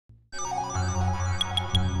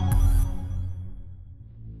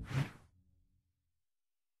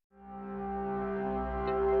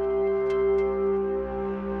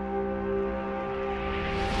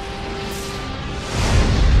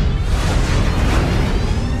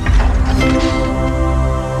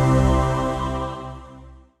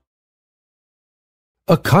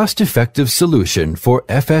A cost-effective solution for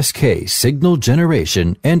FSK signal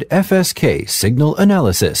generation and FSK signal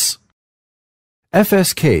analysis.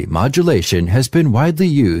 FSK modulation has been widely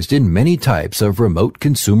used in many types of remote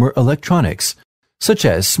consumer electronics, such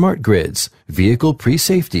as smart grids, vehicle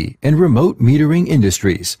pre-safety, and remote metering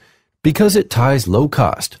industries, because it ties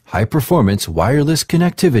low-cost, high-performance wireless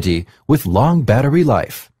connectivity with long battery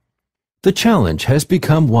life. The challenge has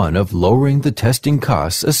become one of lowering the testing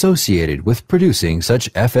costs associated with producing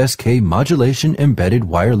such FSK modulation embedded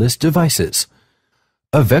wireless devices.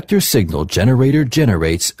 A vector signal generator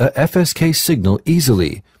generates a FSK signal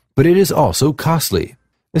easily, but it is also costly,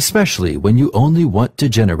 especially when you only want to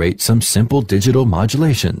generate some simple digital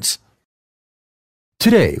modulations.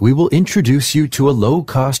 Today, we will introduce you to a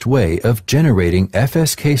low-cost way of generating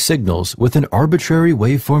FSK signals with an arbitrary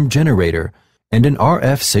waveform generator and an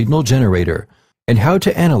RF signal generator, and how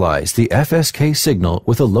to analyze the FSK signal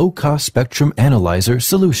with a low-cost spectrum analyzer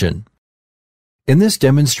solution. In this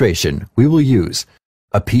demonstration, we will use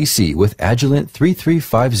a PC with Agilent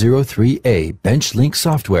 33503A bench-link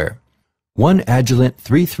software, one Agilent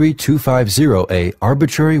 33250A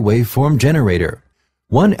arbitrary waveform generator,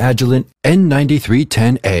 one Agilent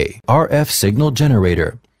N9310A RF signal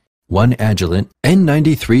generator, one Agilent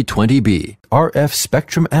N9320B RF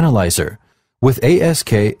spectrum analyzer, with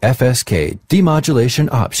ASK/FSK demodulation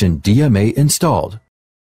option DMA installed.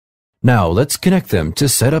 Now let's connect them to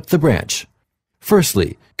set up the branch.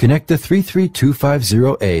 Firstly, connect the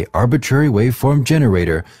 33250A arbitrary waveform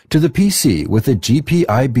generator to the PC with a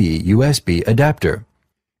GPIB USB adapter.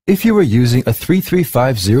 If you are using a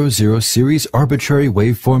 33500 series arbitrary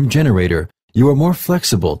waveform generator, you are more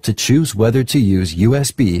flexible to choose whether to use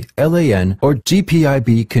USB, LAN, or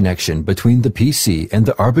GPIB connection between the PC and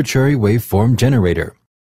the arbitrary waveform generator.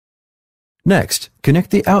 Next,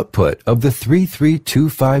 connect the output of the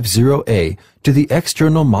 33250A to the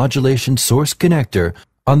external modulation source connector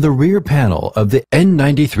on the rear panel of the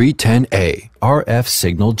N9310A RF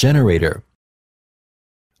signal generator.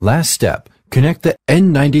 Last step, connect the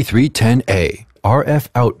N9310A RF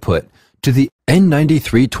output to the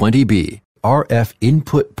N9320B RF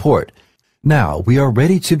input port. Now we are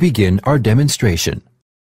ready to begin our demonstration.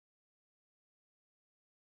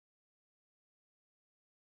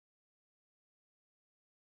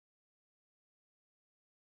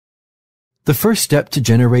 The first step to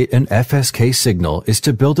generate an FSK signal is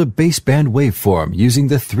to build a baseband waveform using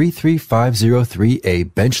the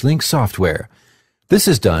 33503A bench-link software. This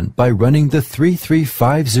is done by running the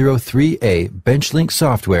 33503A bench-link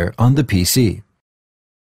software on the PC.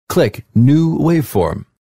 Click New Waveform.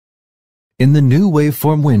 In the New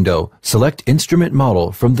Waveform window, select Instrument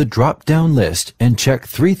Model from the drop-down list and check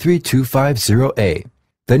 33250A.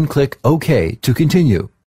 Then click OK to continue.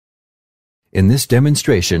 In this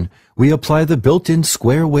demonstration, we apply the built-in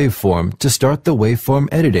square waveform to start the waveform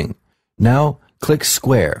editing. Now, click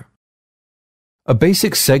Square. A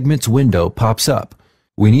basic segments window pops up.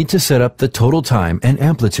 We need to set up the total time and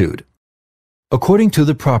amplitude. According to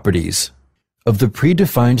the properties of the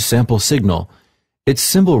predefined sample signal, its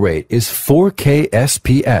symbol rate is 4K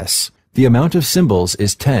SPS. The amount of symbols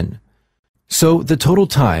is 10. So the total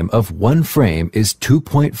time of one frame is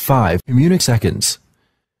 2.5 uniseconds.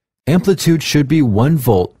 Amplitude should be 1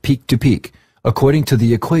 volt peak to peak, according to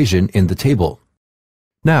the equation in the table.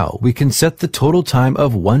 Now we can set the total time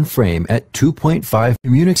of one frame at 2.5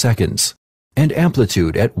 uniseconds and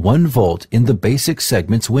amplitude at 1 volt in the basic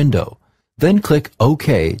segments window. Then click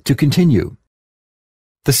OK to continue.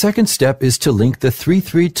 The second step is to link the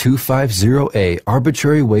 33250A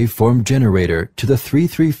arbitrary waveform generator to the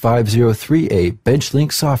 33503A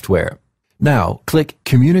bench-link software. Now click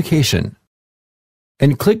Communication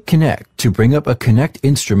and click Connect to bring up a Connect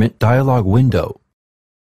Instrument dialog window.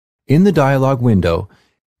 In the dialog window,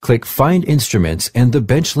 click Find Instruments and the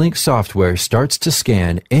bench-link software starts to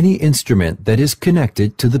scan any instrument that is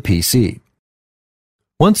connected to the PC.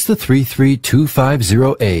 Once the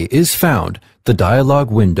 33250A is found, the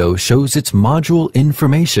dialog window shows its module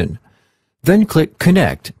information. Then click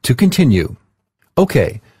Connect to continue.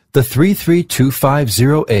 OK, the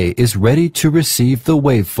 33250A is ready to receive the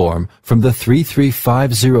waveform from the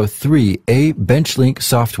 33503A bench-link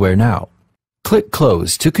software now. Click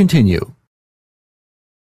Close to continue.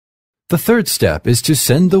 The third step is to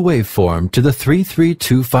send the waveform to the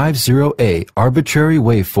 33250A arbitrary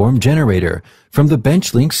waveform generator from the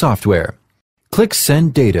bench-link software. Click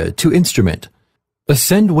Send Data to Instrument. A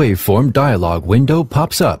Send Waveform dialog window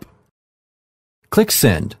pops up. Click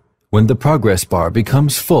Send. When the progress bar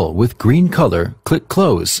becomes full with green color, click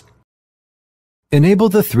Close. Enable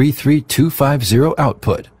the 33250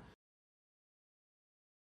 output.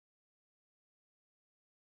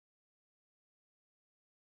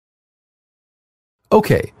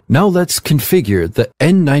 Okay, now let's configure the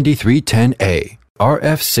N9310A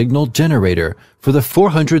RF signal generator for the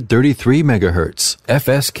 433 MHz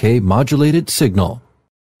FSK modulated signal.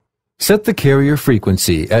 Set the carrier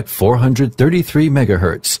frequency at 433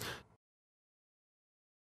 MHz.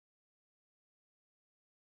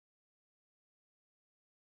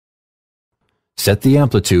 Set the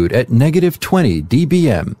amplitude at -20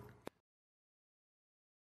 dBm.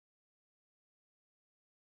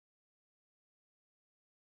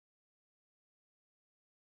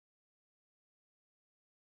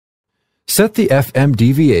 Set the FM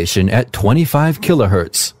deviation at 25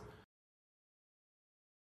 kHz.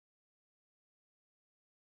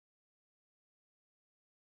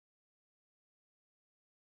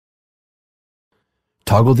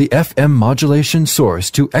 Toggle the FM modulation source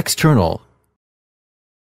to external.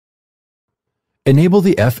 Enable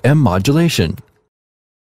the FM modulation.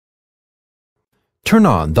 Turn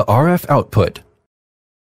on the RF output.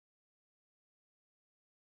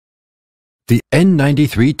 The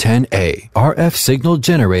N9310A RF signal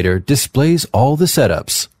generator displays all the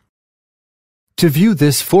setups. To view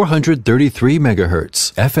this 433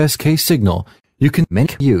 MHz FSK signal, you can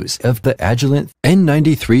make use of the Agilent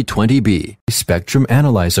N9320B spectrum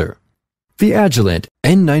analyzer. The Agilent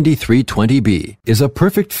N9320B is a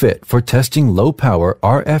perfect fit for testing low-power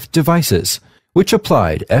RF devices, which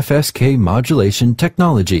applied FSK modulation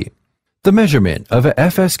technology. The measurement of a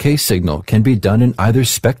FSK signal can be done in either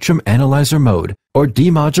spectrum analyzer mode or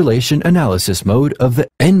demodulation analysis mode of the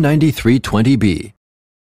N9320B.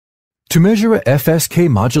 To measure a FSK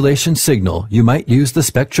modulation signal, you might use the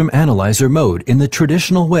spectrum analyzer mode in the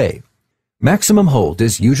traditional way. Maximum hold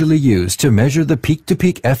is usually used to measure the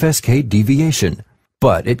peak-to-peak FSK deviation,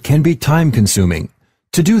 but it can be time-consuming.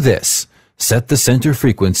 To do this, set the center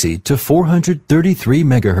frequency to 433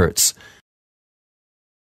 MHz.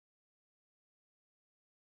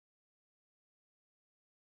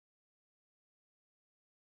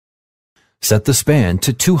 Set the span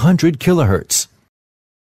to 200 kHz.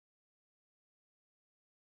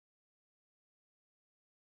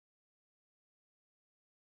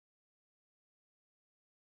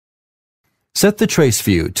 Set the trace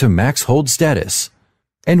view to max hold status,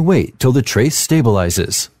 and wait till the trace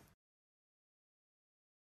stabilizes.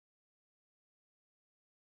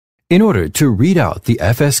 In order to read out the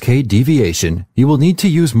FSK deviation, you will need to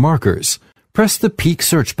use markers. Press the peak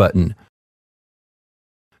search button.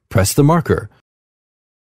 Press the marker.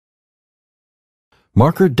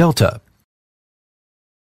 Marker delta.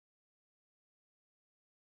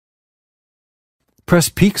 Press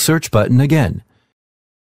peak search button again.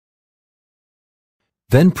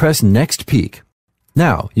 Then press next peak.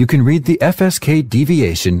 Now you can read the FSK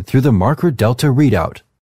deviation through the marker delta readout.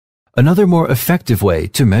 Another more effective way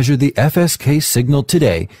to measure the FSK signal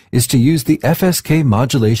today is to use the FSK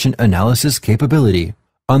modulation analysis capability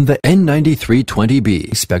on the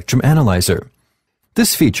N9320B spectrum analyzer.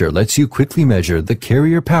 This feature lets you quickly measure the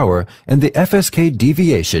carrier power and the FSK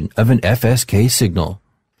deviation of an FSK signal.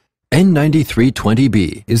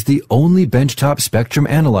 N9320B is the only benchtop spectrum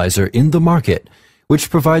analyzer in the market which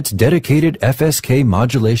provides dedicated FSK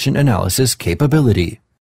modulation analysis capability.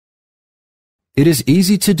 It is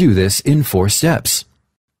easy to do this in 4 steps.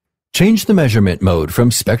 Change the measurement mode from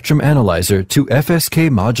spectrum analyzer to FSK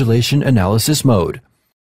modulation analysis mode.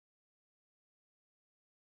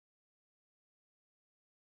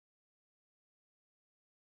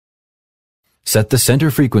 Set the center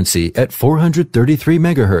frequency at 433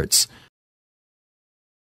 MHz.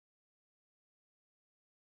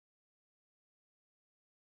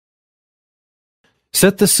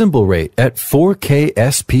 Set the symbol rate at 4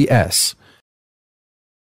 kSPS.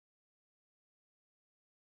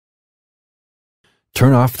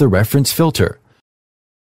 Turn off the reference filter.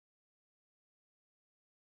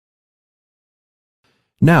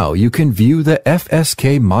 Now you can view the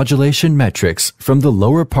FSK modulation metrics from the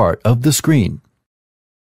lower part of the screen.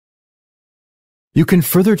 You can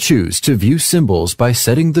further choose to view symbols by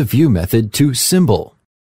setting the view method to symbol.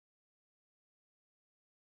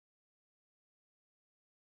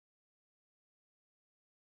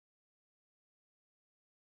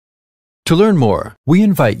 To learn more, we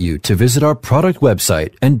invite you to visit our product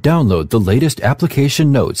website and download the latest application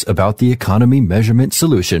notes about the economy measurement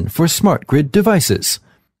solution for smart grid devices.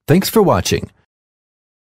 Thanks for watching.